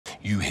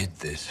You hid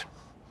this.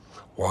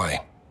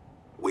 Why?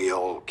 We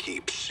all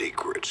keep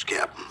secrets,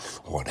 Captain.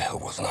 Why the hell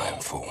wasn't I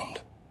informed?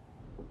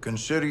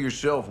 Consider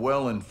yourself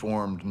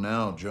well-informed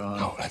now, John.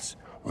 Oh, that's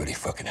really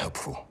fucking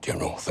helpful.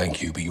 General,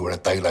 thank you, but you were a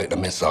day late. The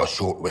missile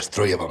short was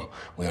 3 of them.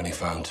 We only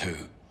found 2.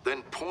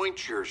 Then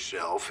point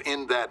yourself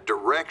in that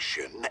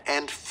direction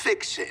and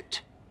fix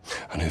it.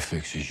 And who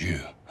fixes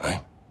you, eh?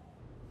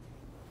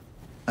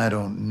 I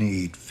don't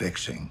need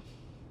fixing.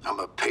 I'm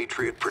a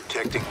patriot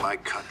protecting my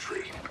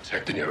country.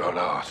 Protecting your own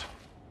art.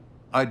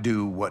 I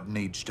do what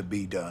needs to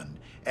be done,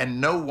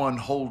 and no one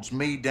holds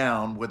me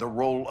down with a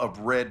roll of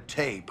red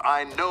tape.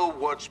 I know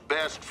what's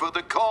best for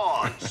the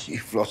cause.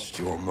 You've lost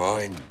your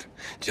mind,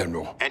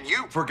 General. And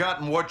you've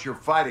Forgotten what you're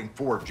fighting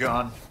for,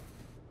 John.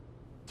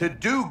 To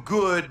do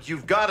good,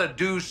 you've got to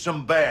do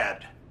some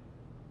bad.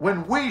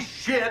 When we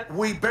shit,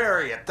 we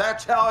bury it.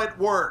 That's how it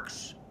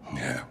works.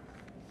 Yeah.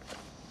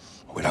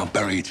 We don't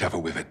bury each other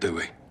with it, do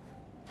we?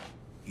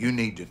 You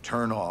need to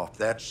turn off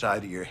that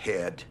side of your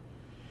head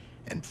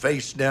and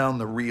face down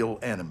the real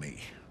enemy.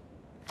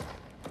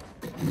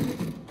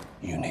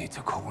 You need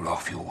to call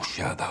off your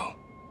shadow.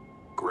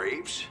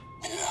 Graves?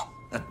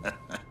 Yeah.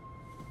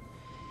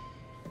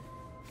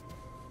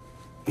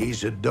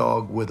 He's a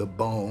dog with a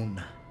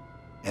bone,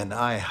 and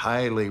I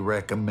highly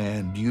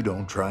recommend you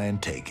don't try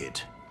and take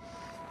it.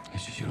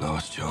 This is your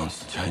last chance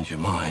to change your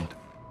mind.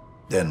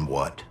 Then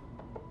what?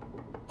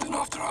 Then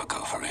after I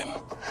go for him,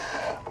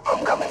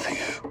 I'm coming for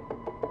you.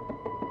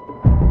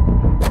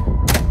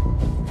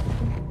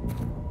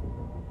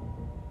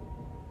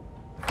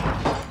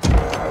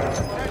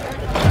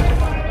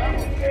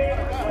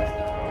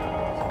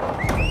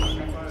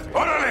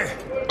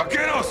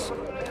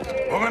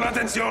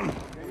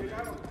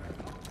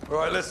 All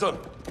right, listen.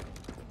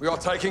 We are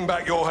taking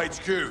back your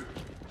HQ.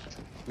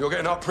 You're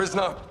getting our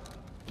prisoner.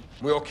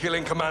 We are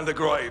killing Commander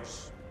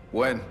Graves.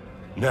 When?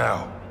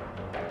 Now.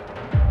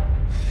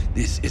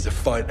 This is a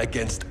fight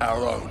against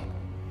our own.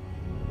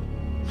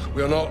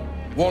 We are not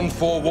 1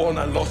 for 1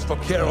 and lost for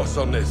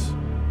Kieros on this.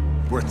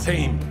 We're a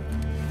team.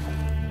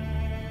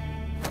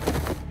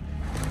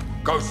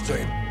 Ghost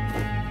team.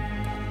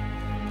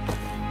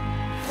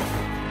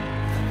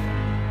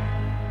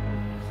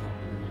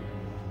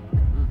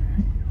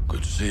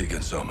 Good to see you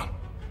again, Salman.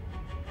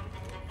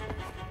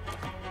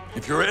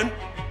 If you're in,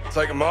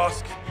 take a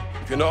mask.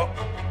 If you're not,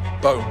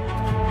 boom.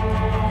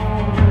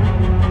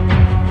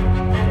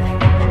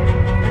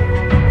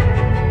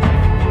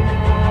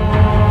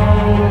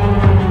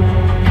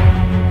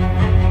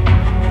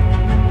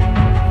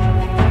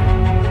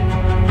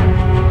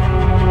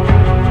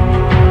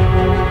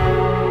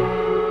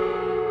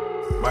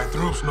 My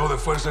troops know the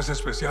Fuerzas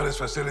Especiales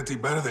facility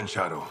better than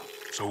Shadow,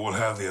 so we'll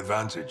have the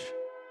advantage.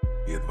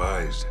 Be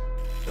advised,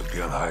 they'll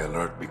be on high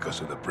alert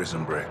because of the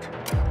prison break.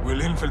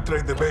 We'll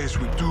infiltrate the base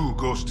with 2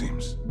 ghost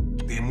teams.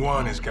 Team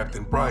 1 is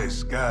Captain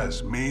Price,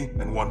 Gaz, me,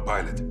 and 1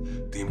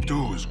 pilot. Team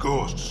 2 is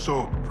Ghost,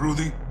 Soap,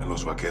 Rudy, and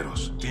Los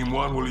Vaqueros. Team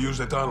 1 will use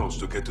the tunnels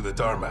to get to the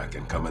tarmac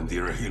and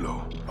commandeer a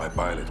helo. My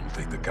pilot will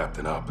take the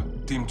captain up.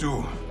 Team 2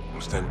 will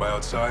stand by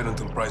outside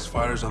until Price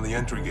fires on the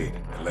entry gate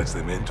and lets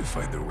them in to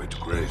fight their way to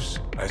Graves.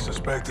 I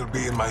suspect he'll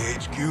be in my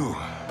HQ,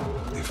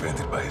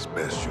 defended by his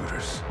best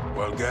shooters.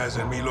 While Gaz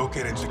and me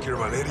locate and secure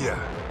Valeria,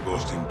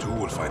 Ghost Team 2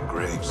 will find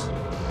Graves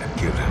and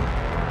kill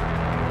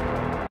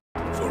him.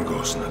 4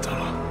 ghosts in the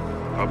tunnel.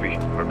 Copy.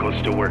 Our codes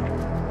still work.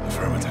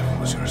 Affirmative.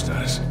 What's your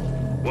status?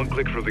 1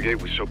 click through the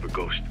gate with Soap and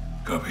Ghost.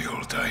 Copy.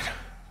 Hold tight.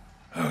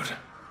 Out.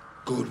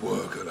 Good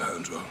work,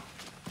 Alejandro.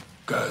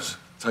 Guys,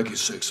 take your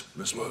 6.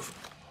 Let's move.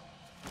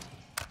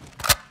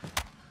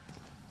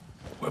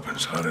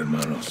 Weapons hot in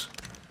manos.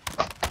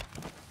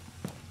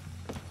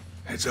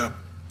 Heads up.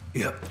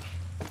 Yep.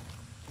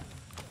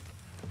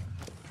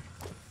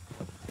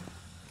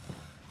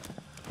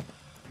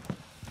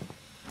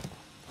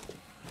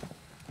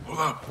 Hold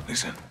up.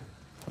 Listen.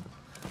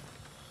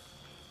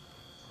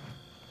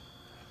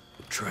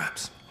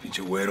 Traps.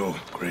 Pinchuero,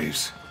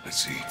 Graves.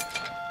 Let's see.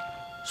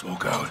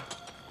 Smoke out.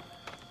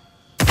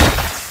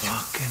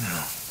 Fucking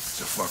hell. It's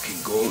a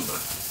fucking gold.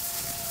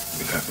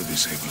 We'll have to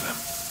disable them.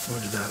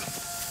 Roger that.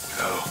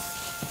 Go.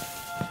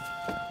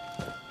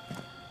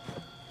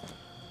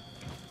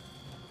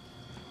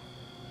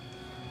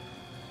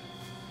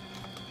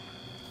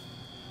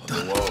 On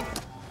the wall.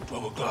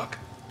 12 o'clock.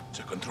 It's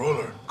a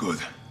controller. Good.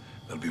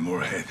 There'll be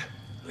more ahead.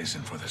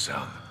 Listen for the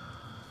sound.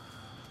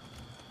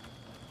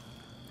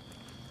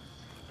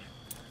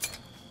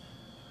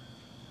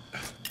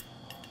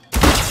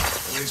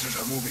 The lasers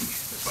are moving.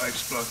 The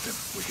pipes blocked them.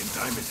 We can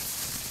time it.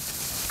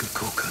 Good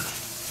call, Colonel.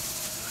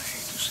 I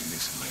hate to see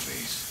this in my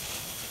base.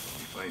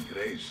 We find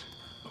Graves.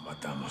 Lo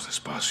matamos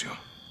despacio.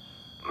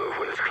 Move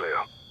when it's clear.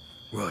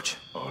 Roger.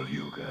 All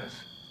you guys.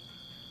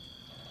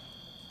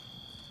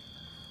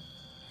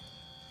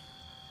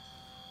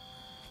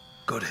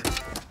 Got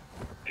it.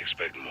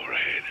 Expect more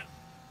ahead.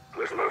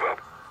 Let's move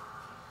up.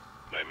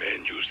 My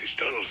men use these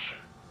tunnels.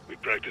 We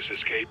practice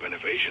escape and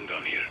evasion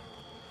down here.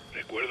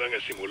 ¿Recuerdan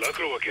el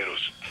simulacro,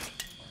 vaqueros?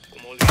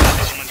 Como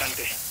olvidaste,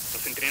 comandante.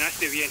 Los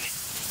entrenaste bien.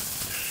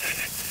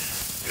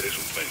 Eres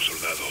un buen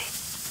soldado.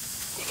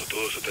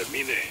 todo se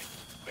termine,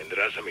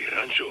 vendrás a mi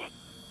rancho.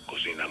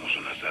 Cocinamos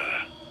una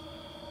asada.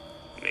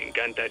 Me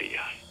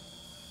encantaría.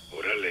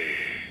 Órale.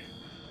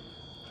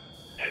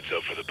 Heads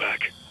up for the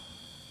back.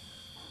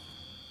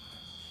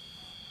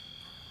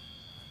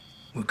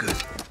 We're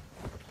good.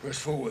 Press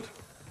forward.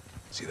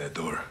 See that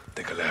door?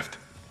 Take a left.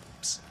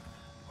 Psst.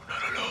 We're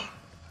not alone.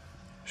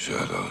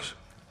 Shadows.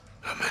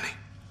 How many?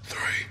 3.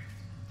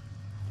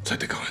 Take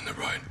the guy on the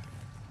right.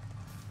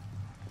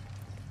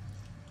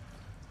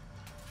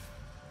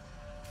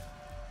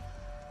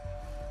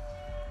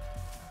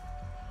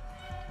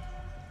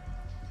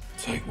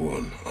 Take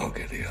one, I'll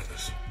get the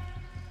others.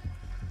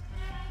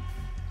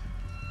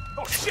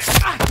 Oh, shit!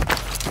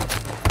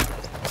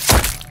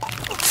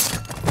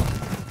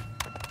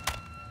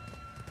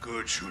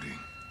 Good shooting.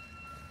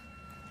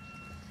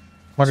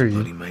 What are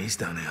Bloody you? maze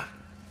down here.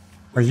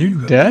 Are you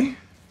got dead? me.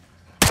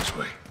 This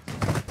way.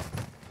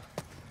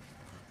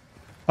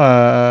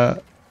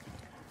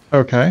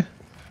 Okay.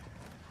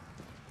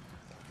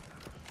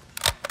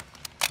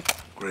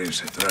 Graves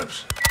set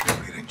traps.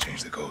 We didn't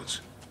change the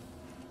codes.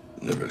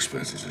 Never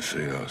expected to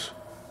see us.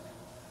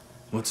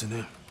 What's in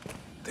there?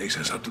 Takes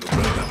us up to the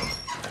ground level.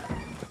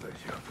 Let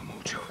you up for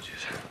more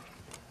charges.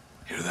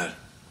 Hear that?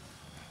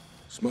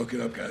 Smoke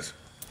it up, guys.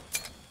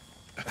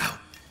 Ow.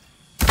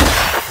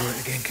 Do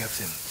it again,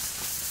 Captain.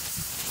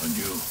 On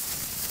you.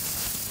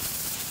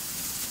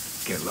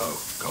 Get low.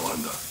 Go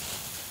under.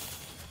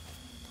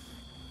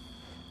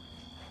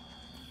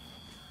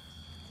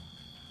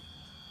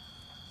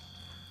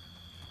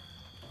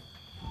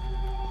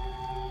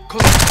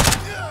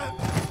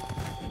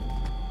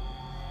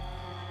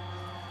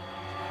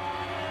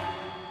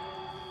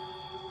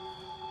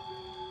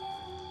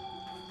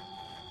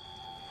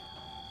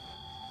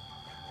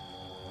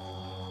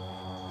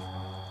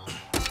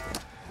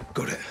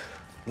 Go there.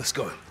 Let's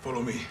go.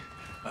 Follow me.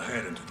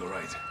 Ahead and to the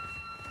right.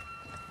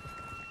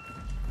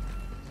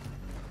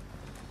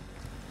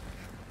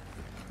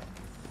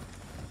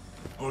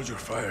 Hold your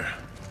fire.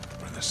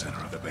 We're in the center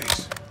of the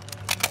base.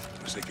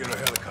 We'll secure a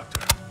helicopter.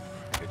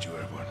 Get you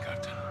airborne,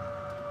 Captain.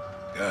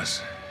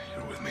 Gus,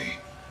 you're with me.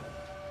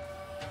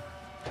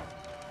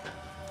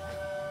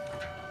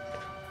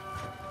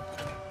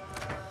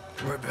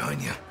 Right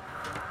behind you.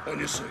 On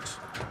your 6.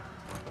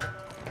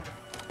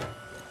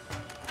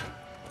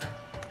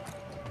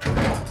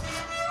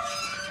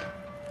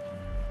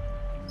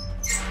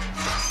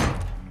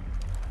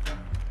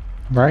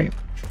 Right.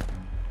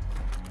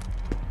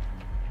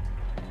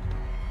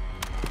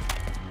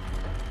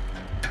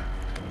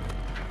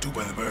 Two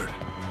by the bird.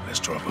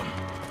 Let's drop him.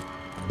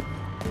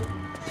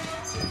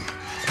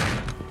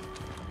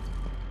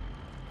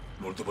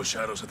 Multiple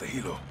shadows at the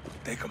helo.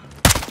 Take them.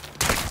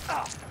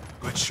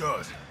 Good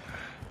shot.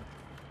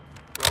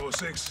 Bravo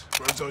 6,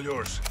 bird's all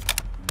yours.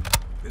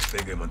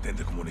 Despegue y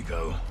mantente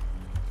comunicado.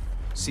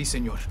 Sí,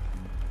 señor.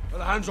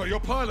 Alejandro,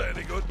 your pilot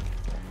any good?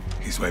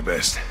 He's my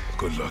best.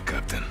 Good luck,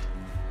 Captain.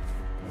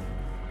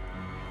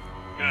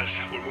 Gus,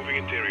 we're moving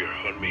interior.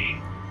 On me.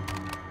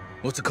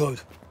 What's the code?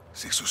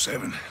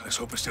 627. Let's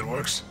hope it still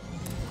works.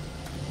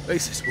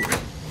 Bases, boy.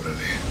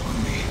 Órale,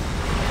 on me.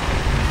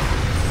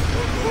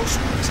 All those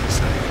ones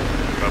inside.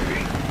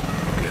 Copy.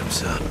 Get him,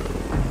 son.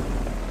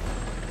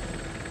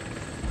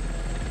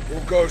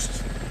 All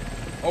ghosts.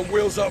 On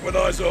wheels up with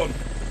eyes on.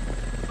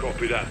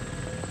 Copy that.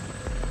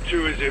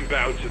 2 is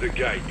inbound to the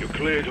gate. You're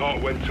cleared hot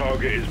when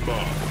target is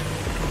marked.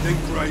 Think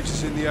Graves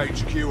is in the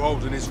HQ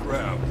holding his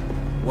ground.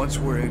 Once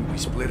we're in, we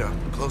split up.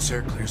 Close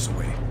air clears the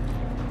way.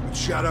 With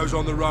shadows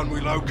on the run,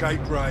 we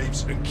locate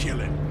Graves and kill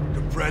him.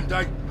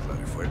 Comprende?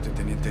 Clave fuerte,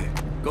 teniente.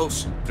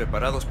 Ghosts,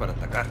 preparados para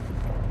atacar.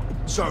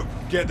 So,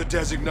 get the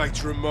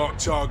designator and mark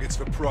targets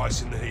for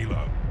Price in the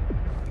helo.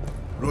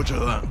 Roger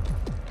that.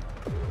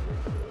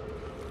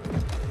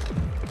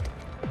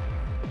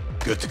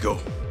 Good to go.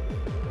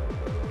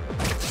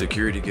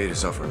 Security gate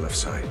is off our left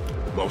side.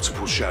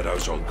 Multiple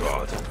shadows on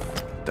guard.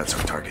 That's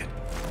our target.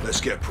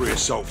 Let's get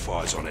pre-assault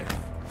fires on it.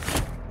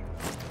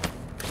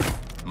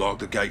 Mark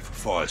the gate for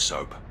fire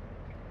soap.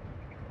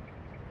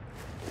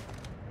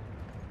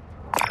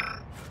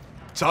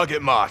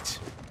 Target marked.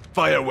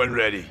 Fire when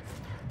ready.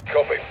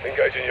 Copy.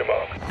 Engaging your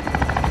mark.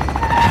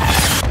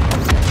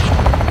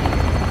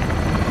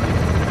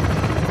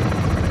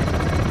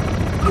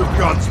 Good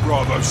guns,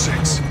 Bravo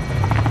 6.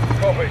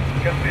 Copy.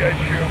 Get to the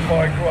HQ and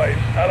find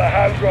Graves.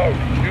 Alejandro,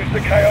 use the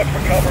chaos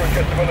for cover and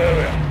get to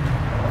Valeria.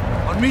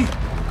 On me.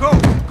 Go!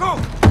 Go!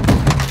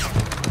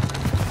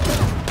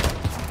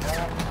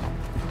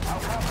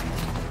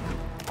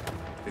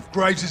 If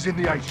Graves is in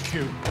the HQ,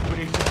 we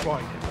need to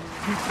find him.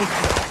 Keep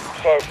pushing.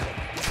 So,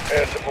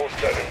 air support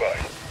standing by.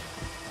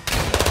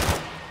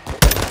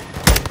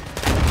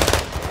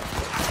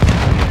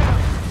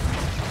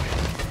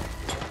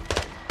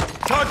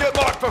 Target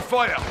marked for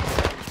fire.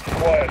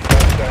 Quiet,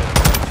 stand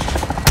down.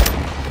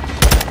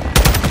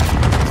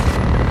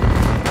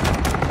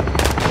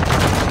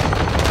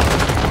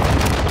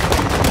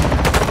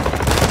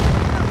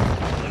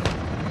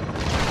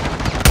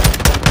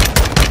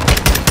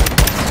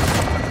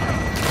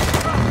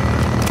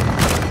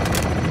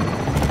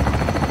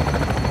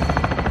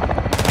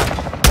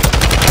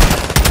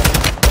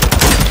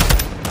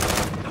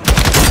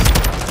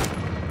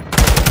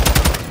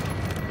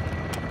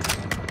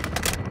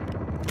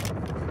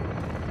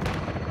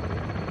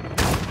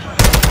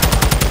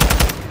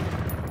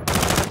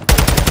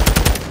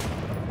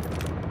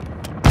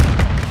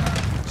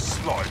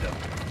 spotted them.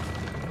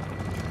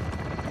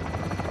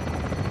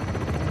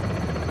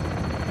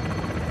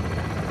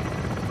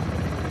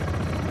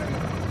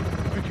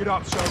 Pick it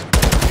up, son.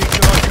 Need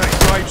to locate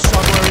Graves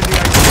somewhere in the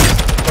HQ.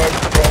 Most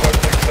Bravo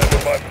 6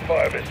 standing by for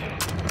fire mission.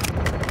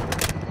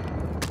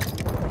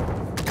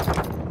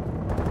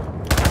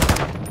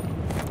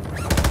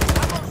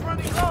 Ammo's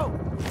running low.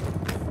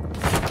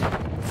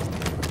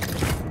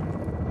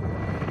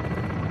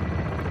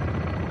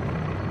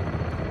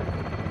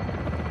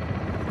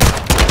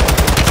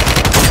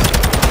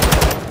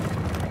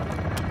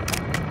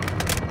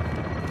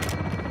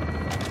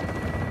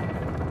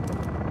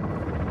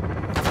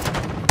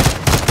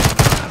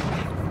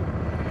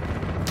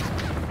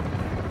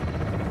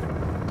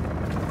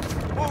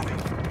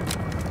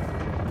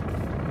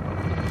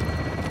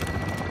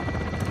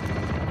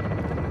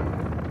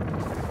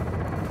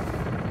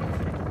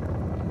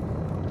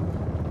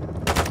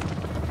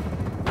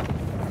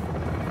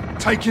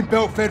 Taking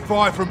belt-fed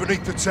fire from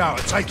beneath the tower.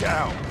 Take it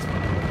out.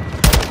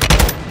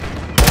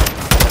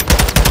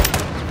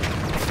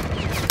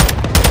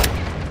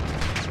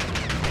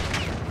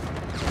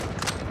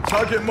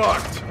 Target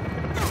marked.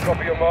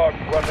 Copy your mark.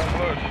 Weapons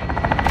loose.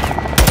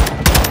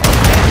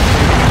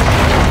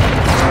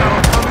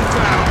 Tower coming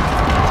down.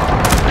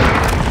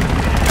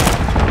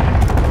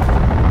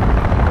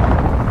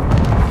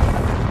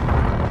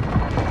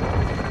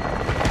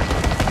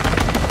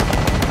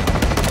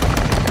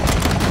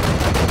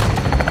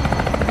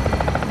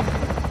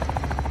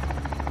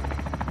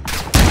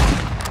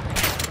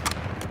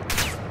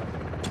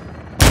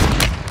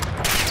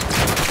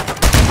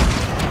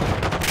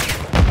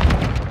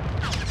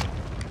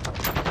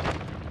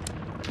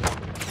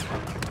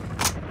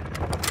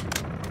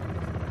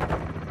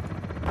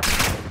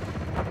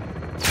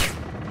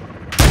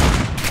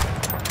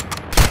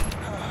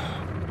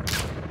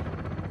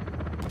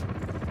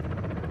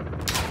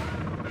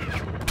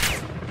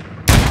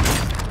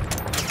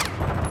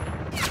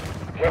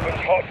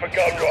 Weapons hot for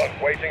gun run.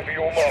 Waiting for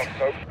your mark,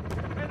 so.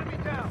 Enemy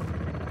down.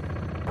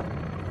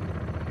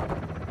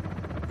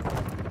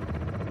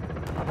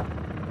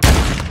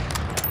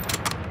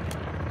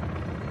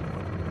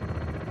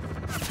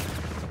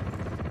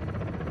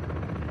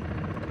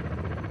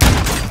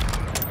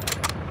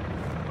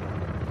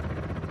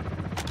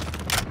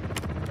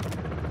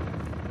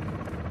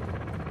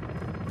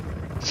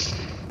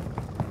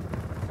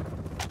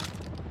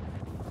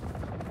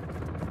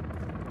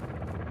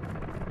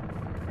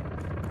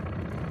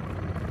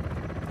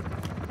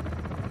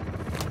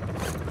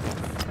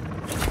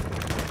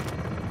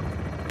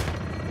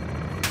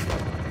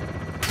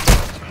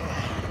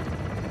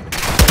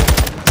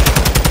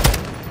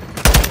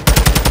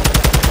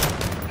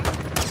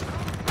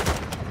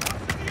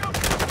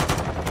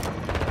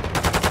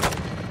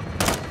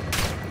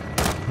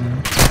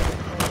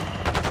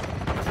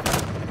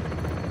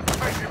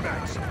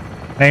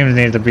 Names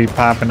need to be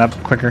popping up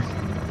quicker.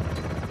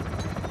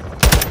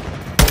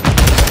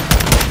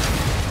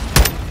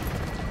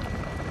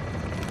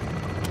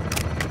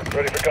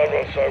 Ready for gun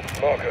run, so.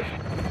 Marcus.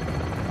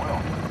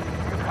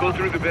 Go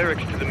through the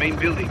barracks to the main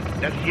building.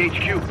 That's the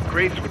HQ.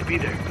 Graves would be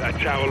there. That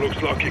tower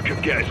looks like it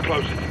could get us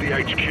closer to the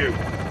HQ.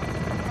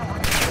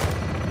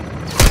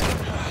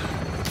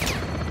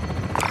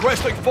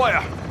 Requesting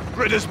fire.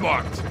 Grid is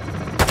marked.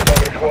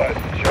 Target quiet.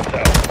 Shut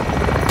down.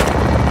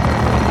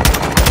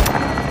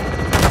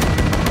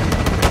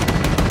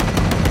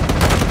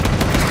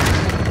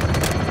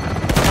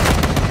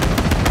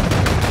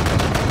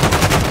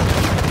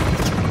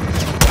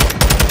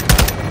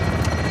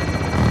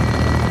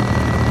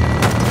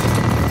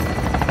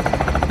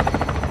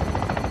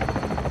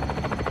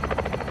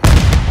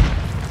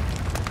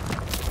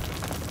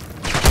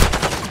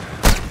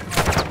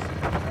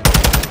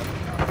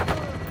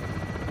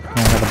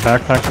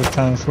 Backpack this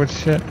time, switch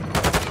shit.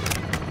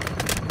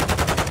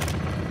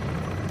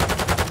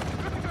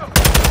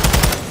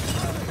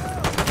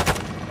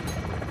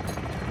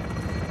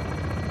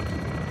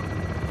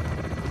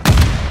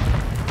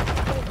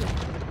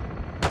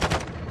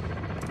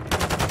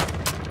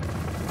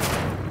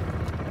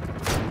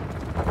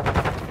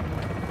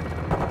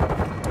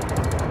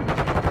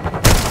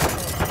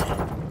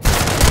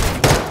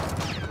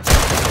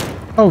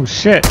 Oh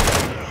shit.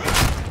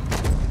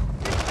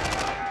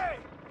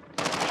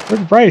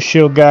 Where'd the riot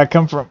shield guy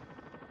come from?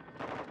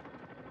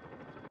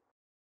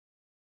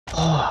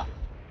 Oh.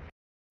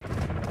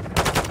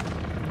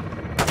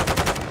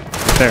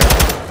 There.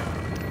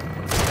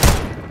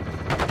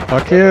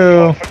 Fuck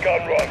you. For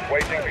gun run.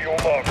 Waiting for your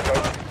mark, so.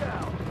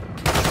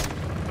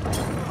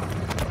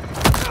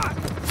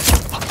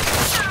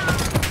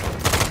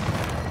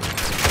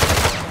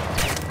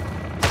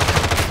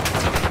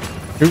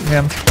 Shoot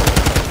him.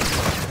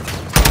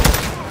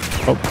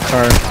 Oh,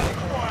 car.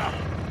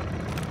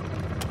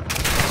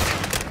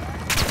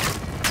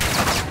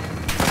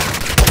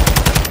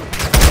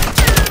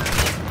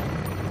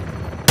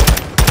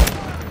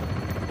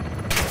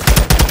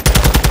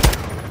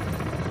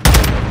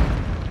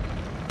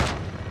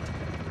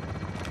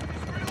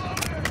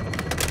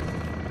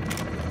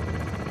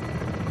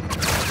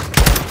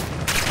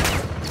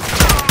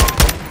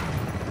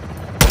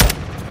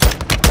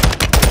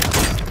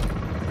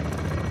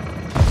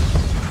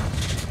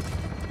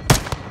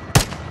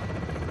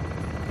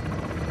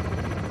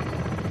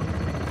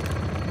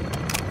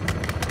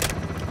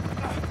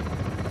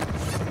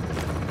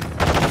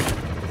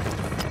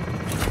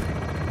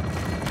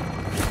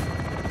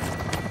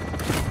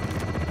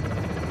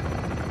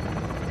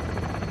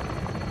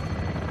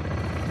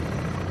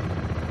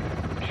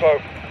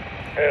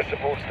 Air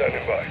support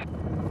standing by.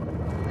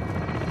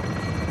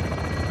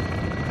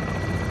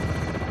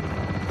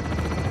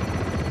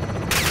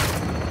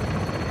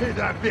 Hit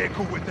that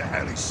vehicle with the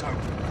heli soap.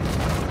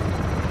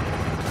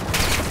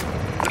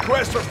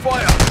 Request for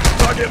fire!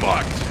 Target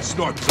marked!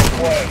 Snipers on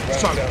the way.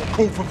 So,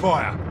 call for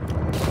fire.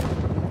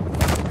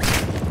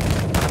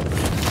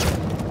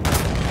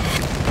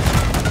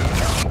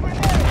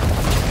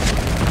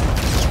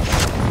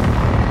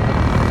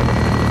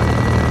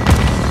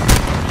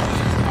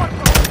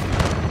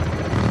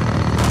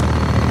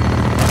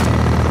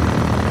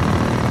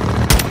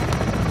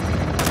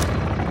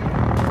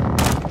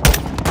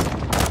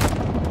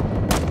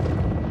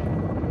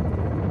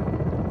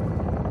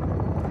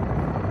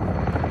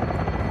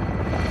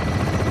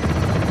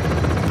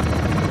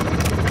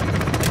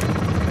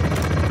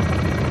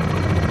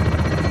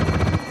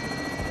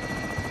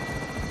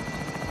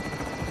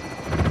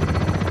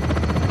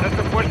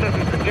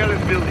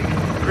 Building.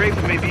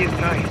 Graves may be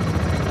inside.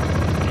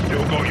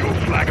 Still got your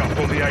flag up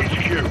on the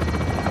HQ.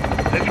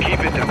 Let's keep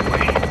it that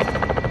way.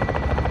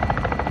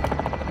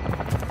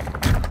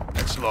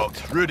 It's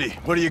locked. Rudy,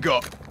 what do you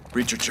got?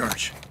 Breach of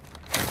church.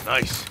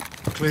 Nice.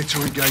 Clear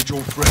to engage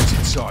all threats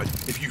inside.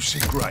 If you see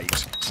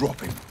Graves,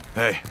 drop him.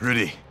 Hey,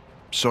 Rudy.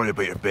 Sorry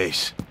about your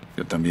base.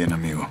 Yo también,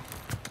 amigo.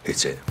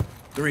 Hits it.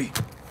 3,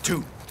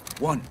 2,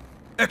 1.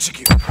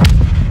 Execute.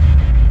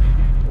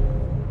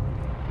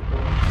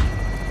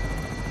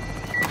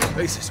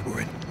 Bases,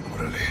 we're in.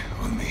 Orale,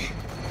 on me.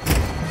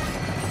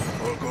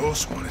 All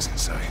goes, one is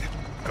inside.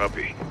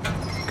 Copy.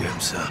 Get him,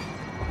 sir.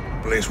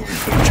 Place will be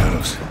full of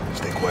shadows.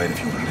 Stay quiet if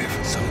you want to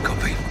live. Some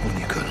copy. On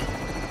you, Colonel.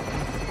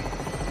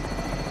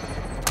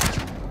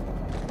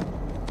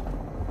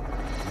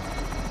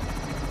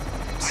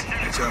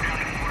 Heads up.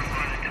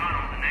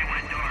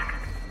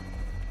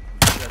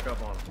 Check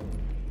up on him.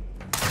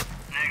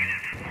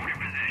 Negative. Hold your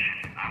position.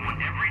 I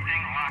want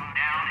everything locked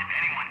down. If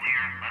anyone's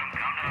here, let them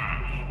come to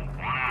us.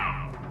 One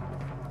out.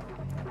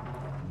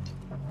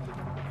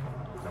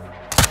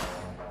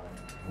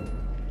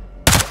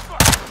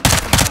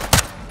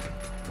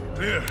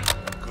 Clear.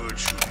 Good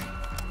shooting.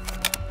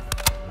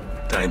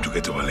 Time to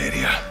get to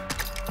Valeria.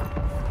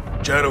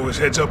 Charo is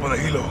heads up on the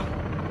helo.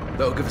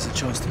 That'll give us a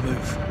chance to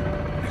move.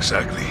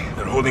 Exactly.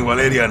 They're holding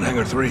Valeria in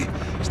Hangar 3.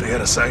 Stay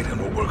out of sight and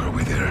we'll work our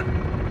way there.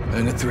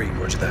 Hangar 3,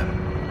 roger that.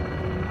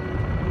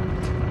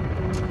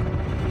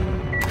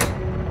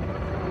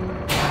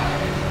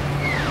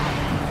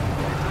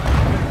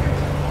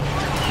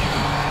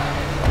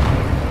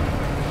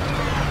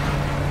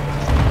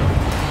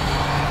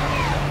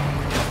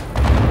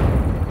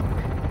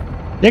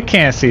 You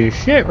can't see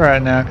shit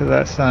right now because of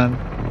that sun.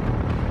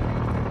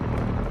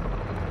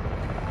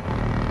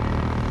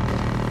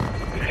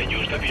 We can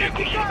use the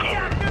vehicles for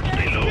cover.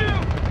 Stay low.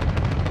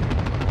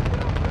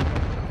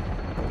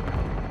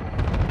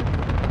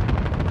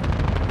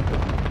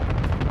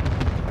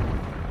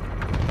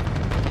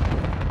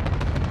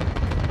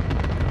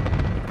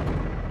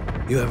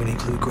 You have any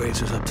clue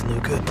Graves was up to no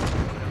good?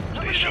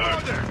 Stay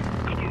sharp.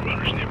 Couple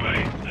runners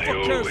nearby. I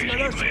always keep my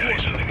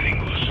eyes on the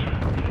gringos.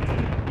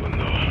 But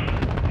no,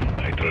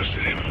 I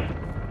trusted him.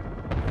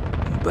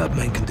 Bad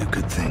men can do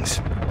good things.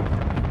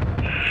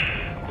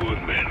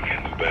 Good men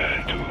can do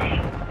bad, too.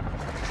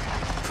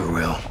 For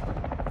real.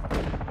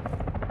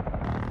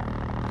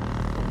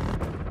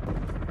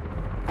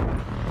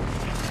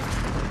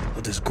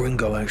 What does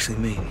gringo actually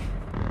mean?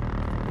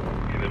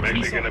 In the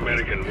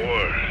Mexican-American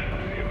War,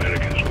 the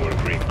Americans wore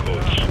green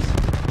coats.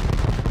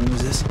 When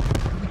was this?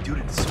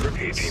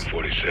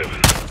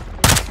 1847.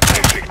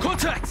 Mexico.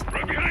 Contact!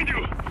 Right behind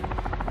you!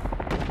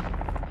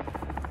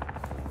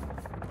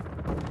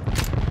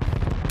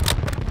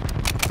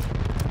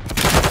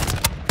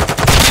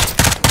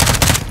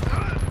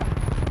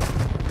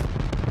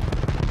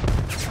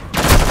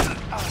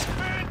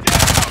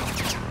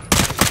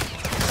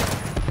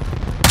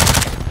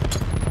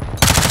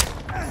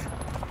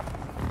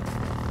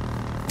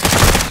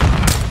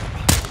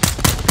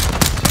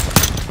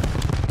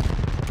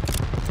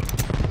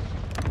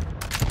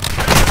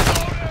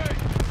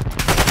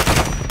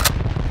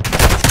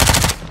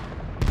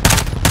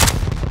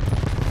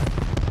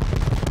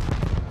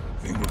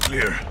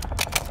 Clear.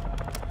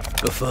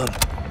 Confirm.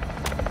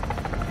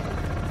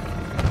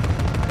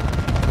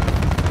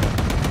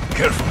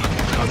 Careful.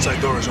 Outside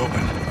door is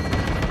open.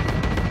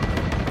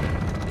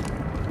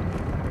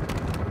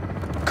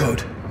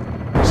 Code.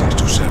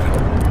 627.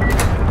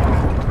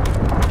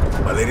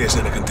 Valeria's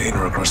in a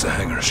container across the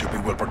hangar. Should be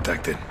well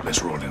protected.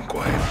 Let's roll in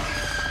quiet.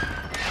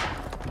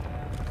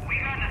 We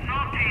got an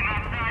assault team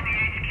outside the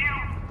HQ.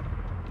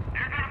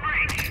 They're gonna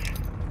breach.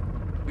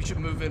 We should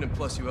move in and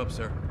plus you up,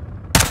 sir.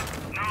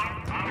 No,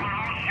 I want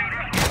all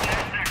shooters within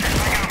 10 seconds.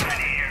 I got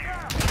plenty here.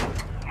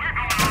 We're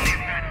going on the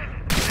offensive.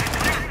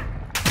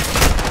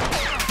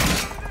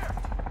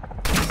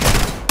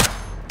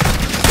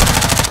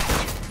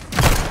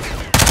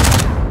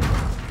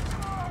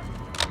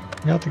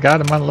 You got the guy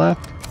to my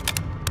left.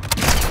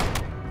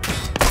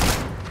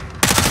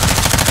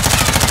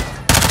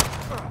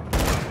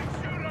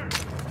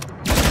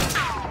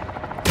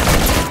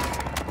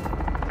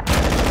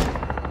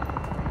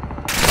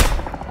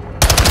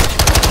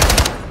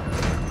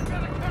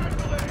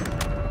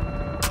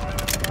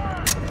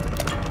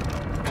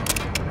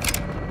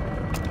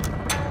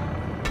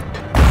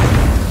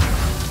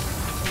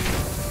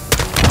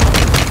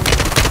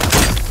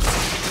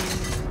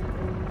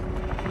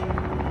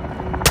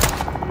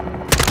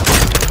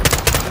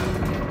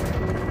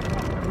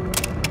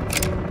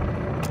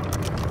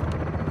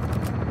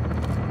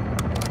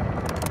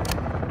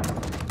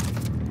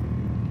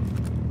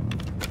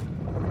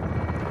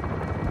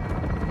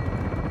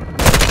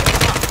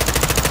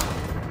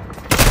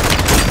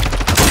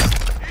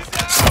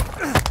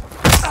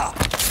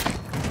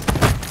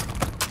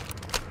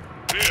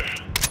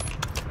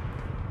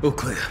 All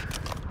clear.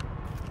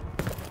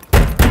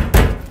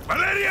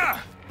 Valeria!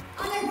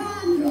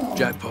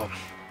 Jackpot.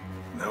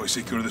 Now we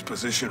secure this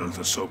position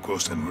until Soap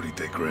Coast and Rudy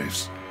take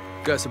Graves.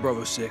 Guys to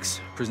Bravo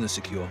 6. Prisoner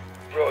secure.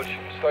 Rog,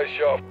 stay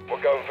sharp.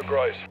 We're going for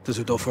Graves. Does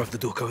Rodolfo have the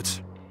door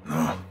codes?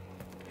 No.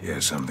 He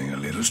has something a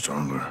little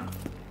stronger.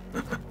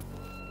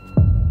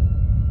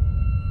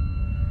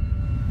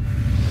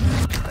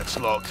 That's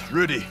locked.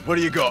 Rudy, what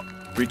do you got?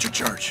 Breach of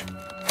church.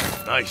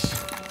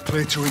 Nice.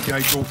 Clear to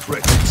engage all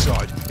threats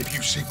inside. If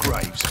you see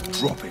Graves,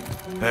 drop him.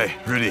 Hey,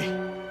 Rudy.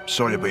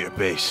 Sorry about your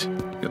base.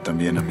 Yo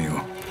también,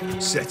 amigo.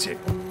 Set it.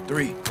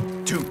 3,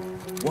 2,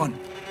 1.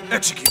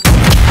 Execute.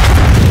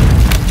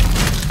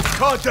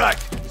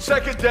 Contact!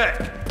 Second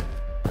deck!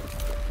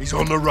 He's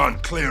on the run.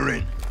 Clear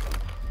in.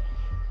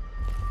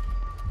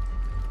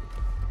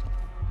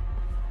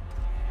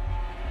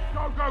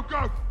 Go, go,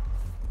 go!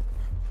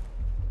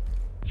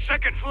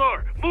 Second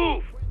floor,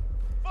 move!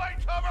 Fight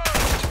cover!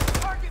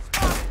 Target's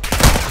up!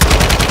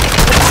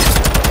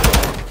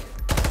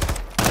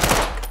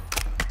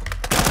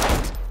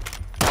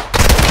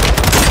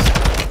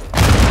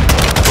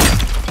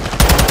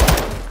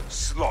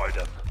 Slide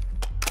him.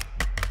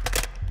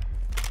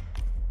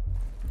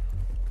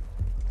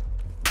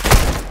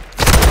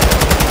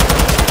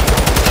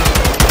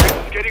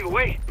 Getting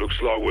away.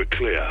 Looks like we're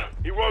clear.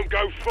 He won't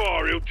go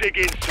far. He'll dig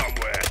in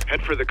somewhere.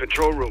 Head for the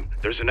control room.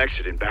 There's an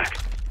exit in back.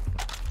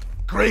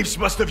 Graves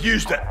must have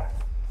used it.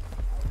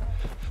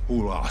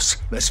 All us.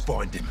 Let's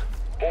find him.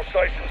 All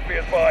stations be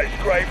advised.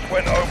 Graves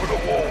went over the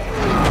wall.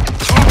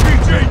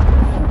 RPG!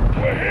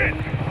 We're hit!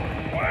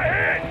 We're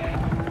hit!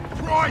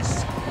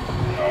 Price!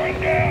 Going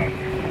down!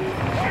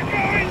 We're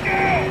going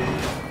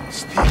down!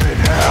 Stephen,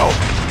 hell!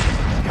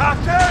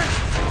 Captain!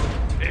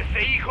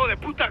 Ese hijo de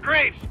puta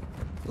Graves!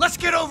 Let's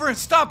get over and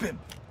stop him!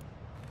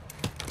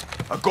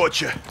 I got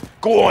you.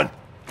 Go on.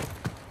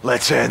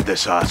 Let's end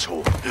this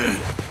asshole.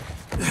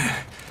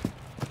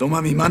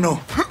 Toma mi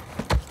mano.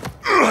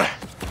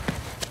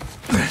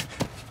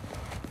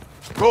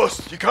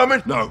 Ghost, you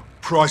coming? No.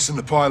 Price and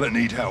the pilot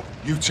need help.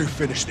 You two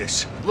finish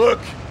this. Look,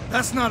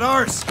 that's not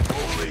ours.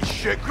 Holy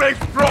shit, Graves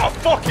brought a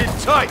fucking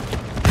tank.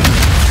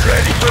 You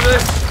ready for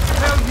this?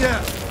 Hell yeah.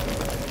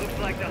 Looks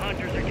like the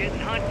hunters are getting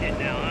hunted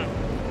now, huh?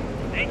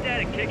 Ain't that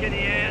a kick in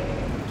the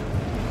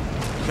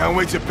ass? Can't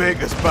wait to bake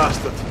this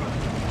bastard.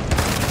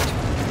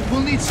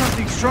 We'll need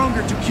something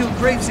stronger to kill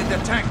Graves in the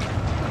tank.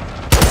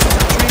 This is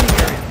our training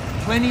area.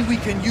 Plenty we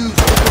can use.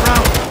 Look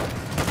around.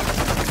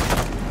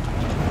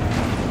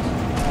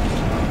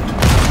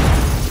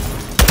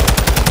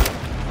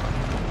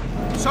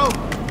 So,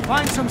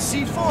 find some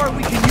C4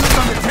 we can use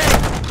on the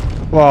tank.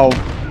 Whoa.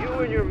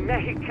 You and your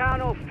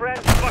Mexicano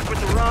friends fuck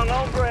with the wrong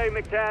hombre,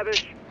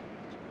 McTavish.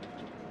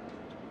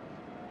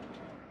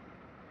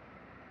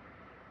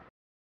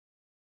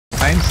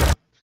 Find some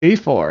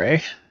C4,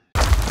 eh?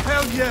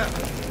 Hell yeah.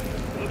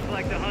 Looks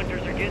like the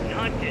hunters are getting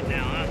hunted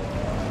now, huh?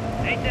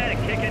 Ain't that a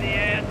kick in the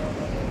ass?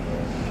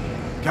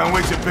 Can't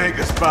wait to bake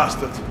this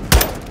bastard.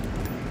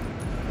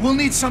 We'll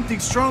need something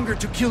stronger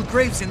to kill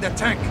Graves in that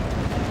tank.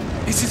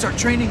 This is our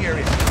training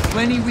area.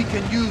 Plenty we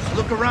can use.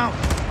 Look around.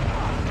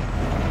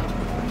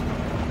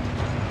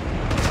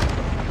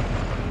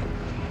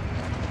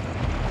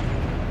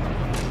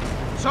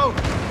 So,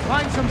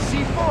 find some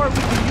C4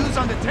 we can use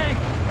on the tank.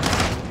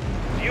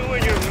 You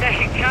and your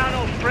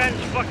Mexicano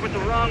friends fuck with the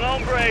wrong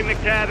hombre,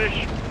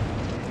 McTavish.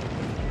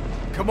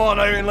 Come on,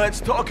 Aaron,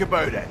 let's talk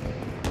about it.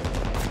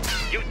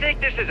 You think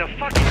this is a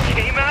fucking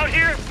game out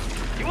here?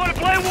 You want to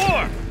play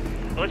war?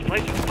 Let's play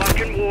some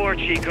fucking war,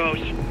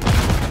 Chicos.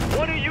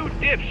 One of you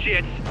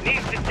dipshits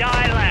needs to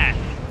die last.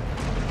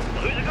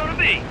 Well, who's it gonna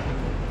be?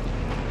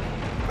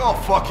 Go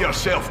fuck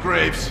yourself,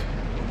 Graves.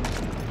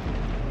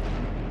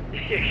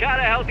 You got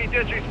a healthy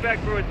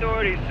disrespect for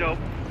authorities, so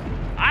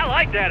I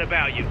like that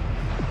about you.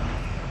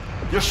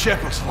 You're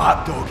Shepard's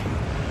lapdog.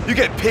 You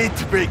get paid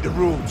to break the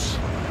rules.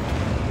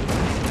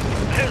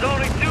 There's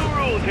only 2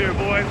 rules here,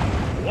 boy.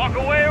 Walk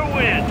away or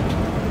win.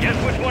 Guess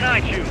which one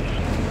I choose.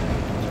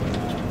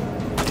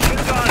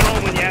 Should've gone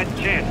home when you had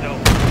the chance, though.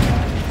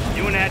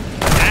 You and that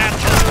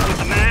asshole with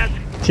the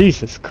mask?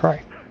 Jesus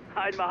Christ.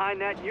 Hide behind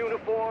that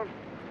uniform?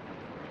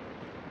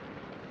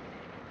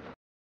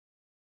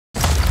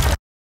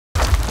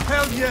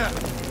 Hell yeah.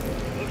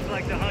 Looks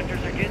like the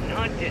hunters are getting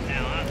hunted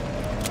now,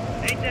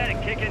 huh? Ain't that a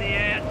kick in the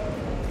ass?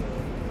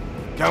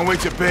 Can't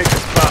wait to bake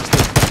this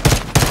bastard.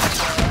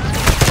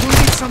 We'll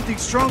need something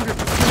stronger to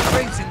kill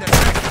Graves in that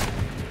tank.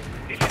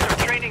 This is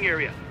our training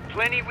area.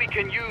 Plenty we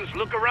can use.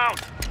 Look around.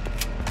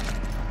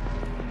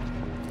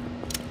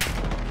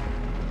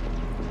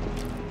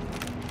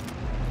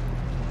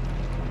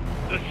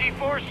 The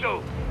C4,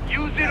 so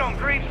use it on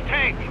Graves'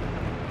 tank.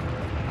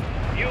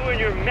 You and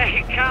your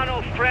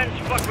Mexicano friends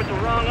fuck with the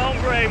wrong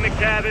hombre,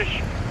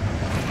 McTavish.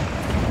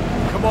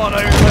 Come on,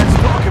 Aaron, let's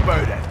talk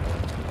about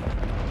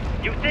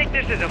it. You think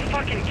this is a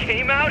fucking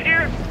game out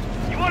here?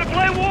 You want to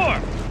play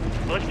war?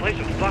 Well, let's play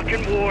some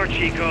fucking war,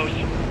 Chicos.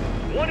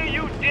 One of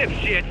you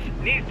dipshits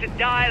needs to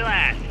die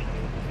last.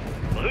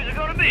 Well, who's it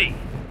gonna be?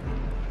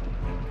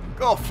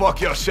 Go fuck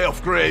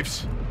yourself,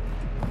 Graves.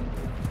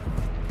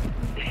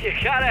 You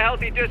got a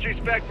healthy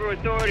disrespect for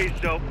authorities,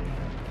 so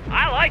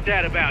I like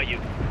that about you.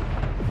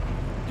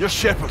 You're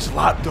Shepard's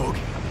lapdog.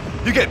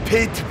 You get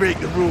paid to break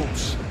the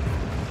rules.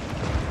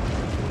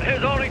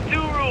 There's only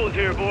 2 rules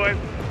here, boy.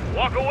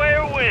 Walk away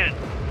or win.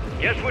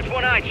 Guess which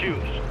one I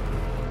choose.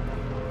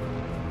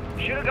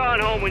 Should've gone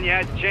home when you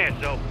had the chance,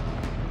 though.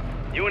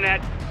 You and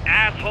that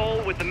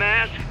asshole with the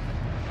mask?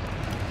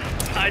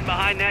 Hide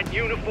behind that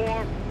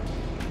uniform?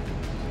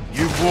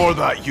 You wore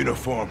that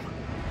uniform.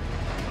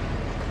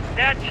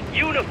 That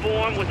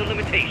uniform was a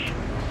limitation.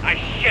 I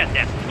shed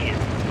that skin.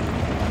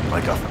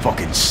 Like a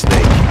fucking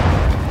snake.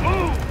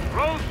 Move!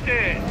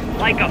 Roasted!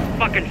 Like a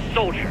fucking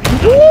soldier.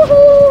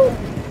 Woohoo!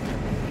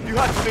 You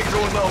had to make your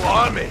own little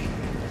army.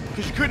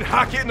 Because you couldn't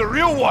hack it in the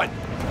real one.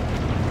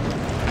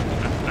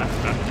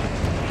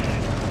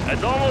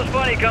 That's almost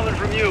funny coming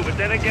from you, but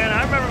then again,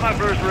 I remember my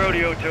first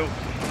rodeo too.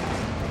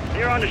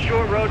 You're on the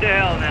short road to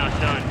hell now,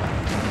 son.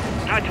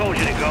 I told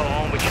you to go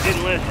home, but you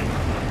didn't listen.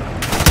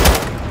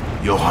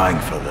 You'll hang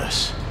for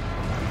this.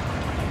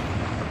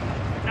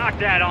 Knock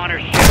that honor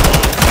shit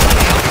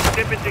off.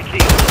 Sipping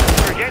tequila.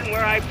 Forgetting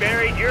where I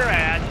buried your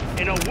ass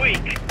in a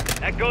week.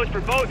 That goes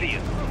for both of you.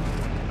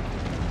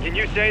 Can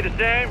you say the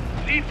same?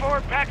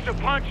 C4 packs a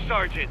punch,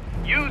 Sergeant.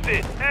 Use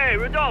it. Hey,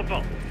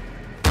 Rodolfo.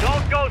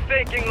 Don't go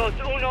thinking los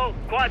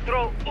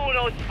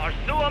 1-4-1 are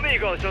su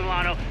amigos,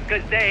 hermano,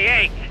 because they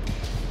ain't.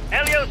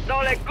 Ellos no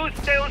le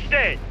guste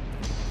usted.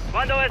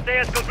 Cuando este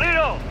es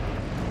cumplido,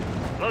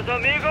 los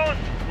amigos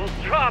will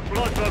drop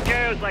los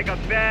vaqueros like a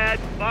bad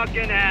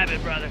fucking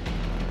habit, brother.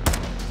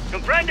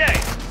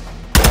 Comprende?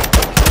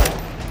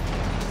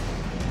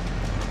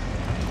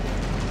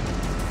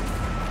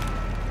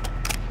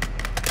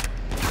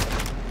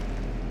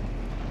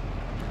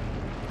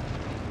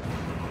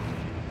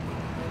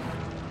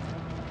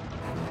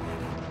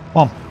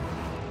 Come on.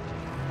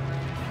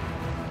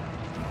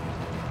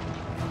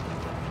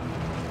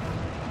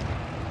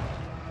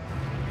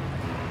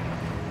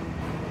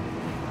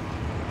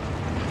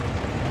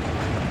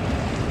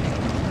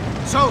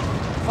 So,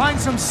 find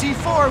some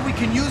C4 we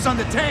can use on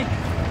the tank.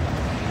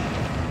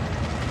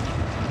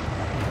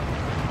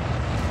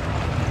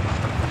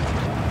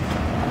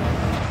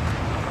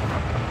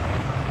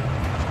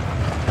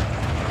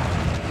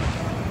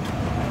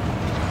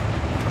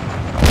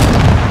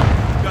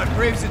 Got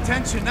Graves'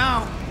 attention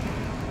now.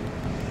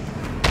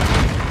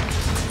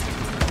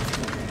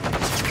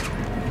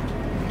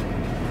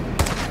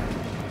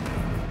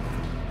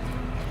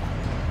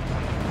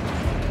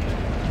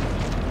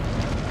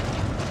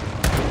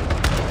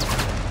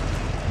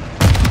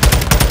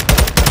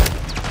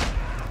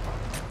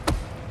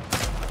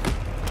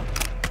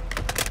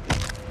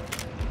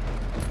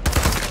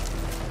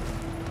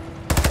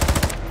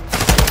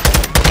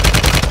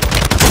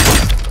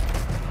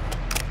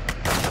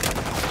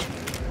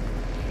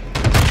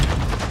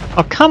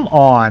 Oh, come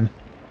on.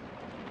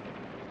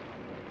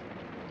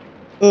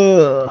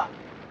 Ugh.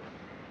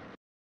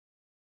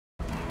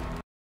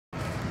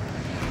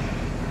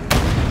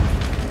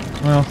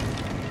 Well.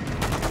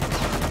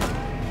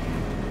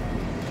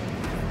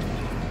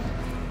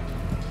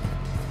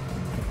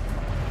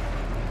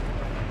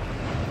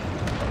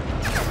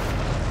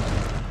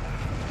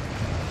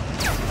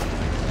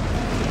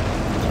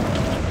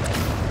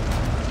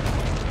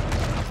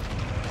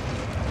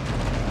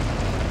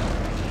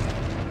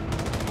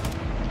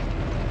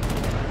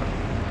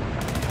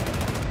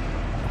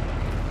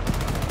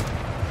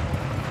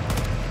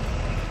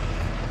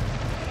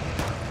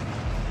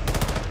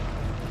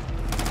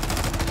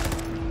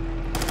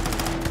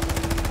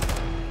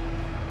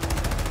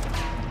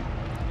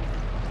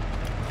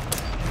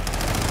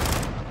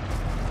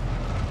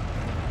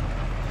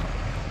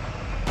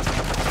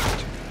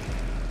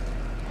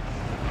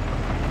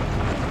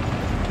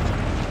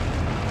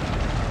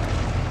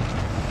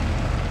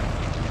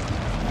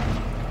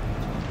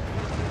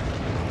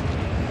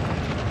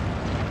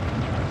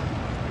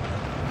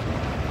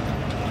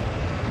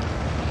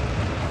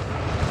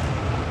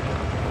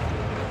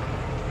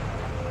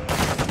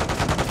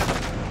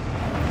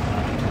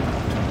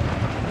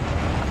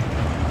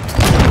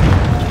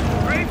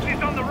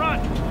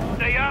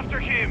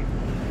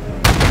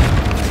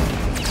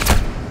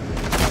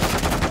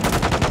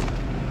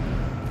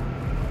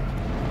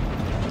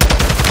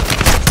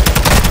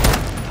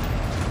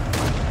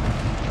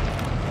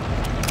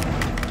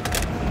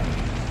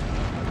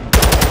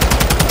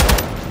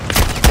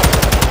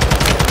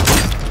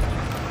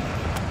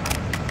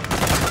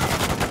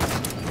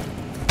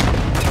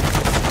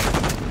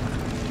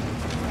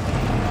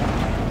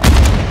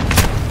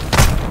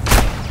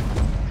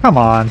 Come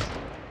on.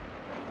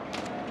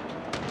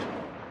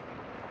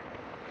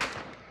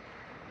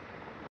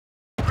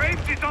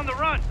 Graves is on the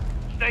run.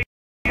 Stay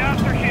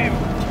after him.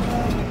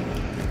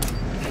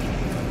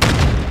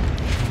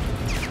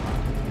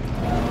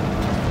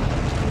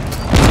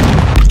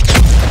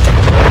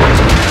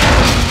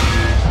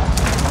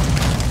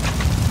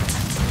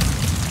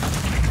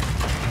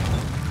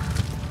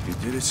 You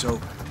did it,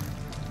 so.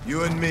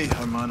 You and me,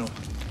 hermano,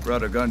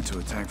 brought a gun to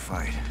a tank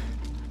fight.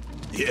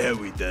 Yeah,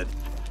 we did.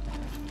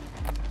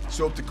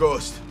 So up the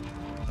coast.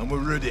 And we're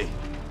ready.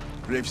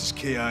 Graves is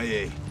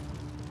KIA.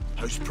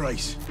 How's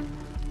Price?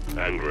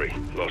 Angry.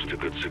 Lost a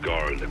good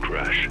cigar in the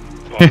crash.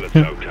 Pilot's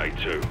okay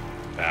too.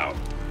 Out.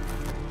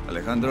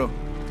 Alejandro,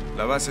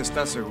 la base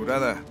está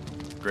asegurada.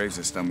 Graves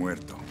está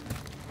muerto.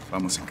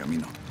 Vamos en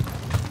camino.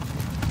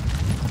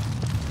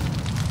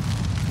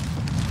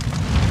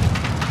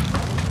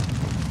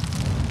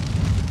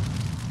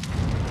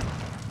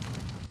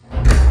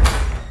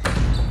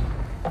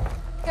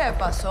 ¿Qué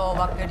pasó,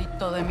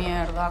 vaquerito de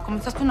mierda?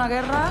 ¿Comenzaste una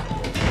guerra?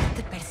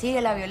 Te persigue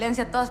la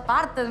violencia a todas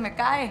partes, me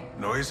cae.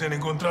 No hice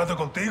ningún trato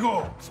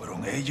contigo.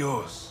 Fueron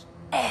ellos.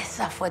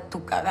 Esa fue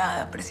tu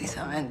cagada,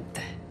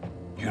 precisamente.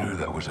 You knew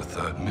that was a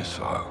third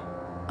missile.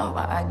 Oh,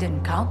 I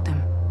didn't count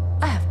them.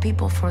 I have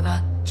people for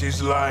that.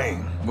 She's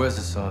lying. Where's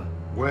the son?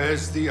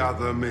 Where's the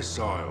other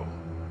missile?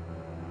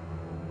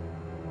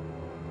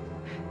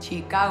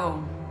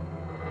 Chicago.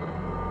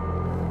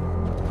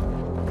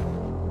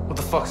 What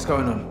the fuck's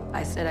going on?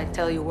 I said I'd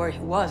tell you where he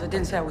was. I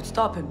didn't say I would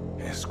stop him.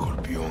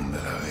 Escorpión de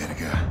la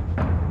verga.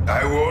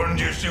 I warned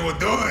you she would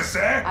do this,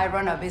 eh? I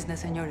run a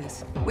business,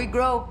 señores. We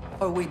grow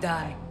or we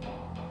die.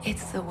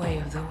 It's the way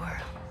of the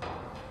world.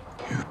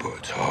 You put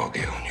a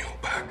target on your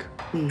back.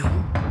 No.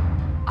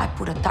 I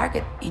put a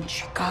target in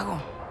Chicago.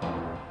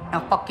 Now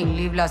fucking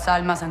leave Las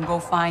Almas and go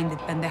find the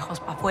pendejos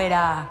pa'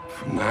 fuera.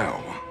 From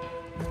now,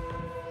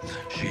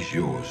 she's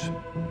yours.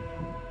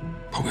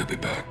 But we'll be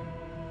back.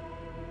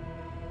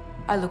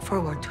 I look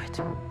forward to it.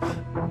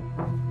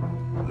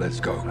 Let's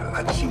go.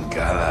 La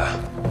chingada.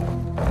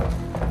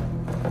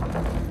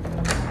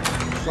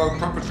 So,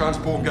 proper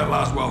transport and get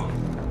Laswell.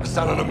 The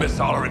son and a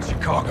missile are in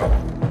Chicago.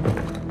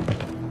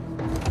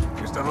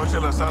 Esta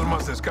noche Las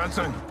Almas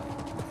descansan.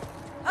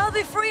 I'll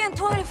be free in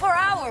 24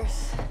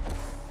 hours.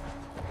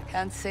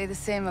 Can't say the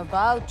same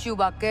about you,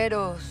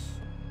 vaqueros.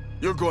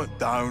 You're going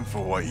down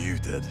for what you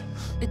did.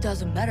 It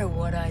doesn't matter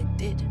what I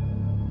did.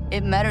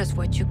 It matters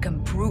what you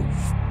can prove.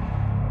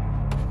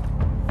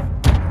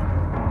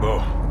 Go.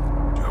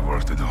 You have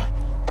work to do.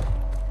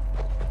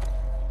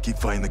 Keep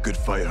fighting the good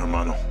fight,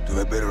 hermano. To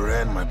the bitter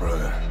end, my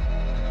brother.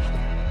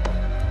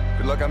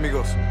 Good luck,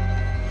 amigos.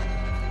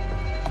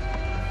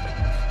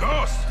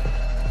 Dos!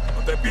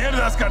 No te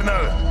pierdas,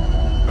 carnal!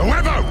 ¡A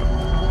huevo!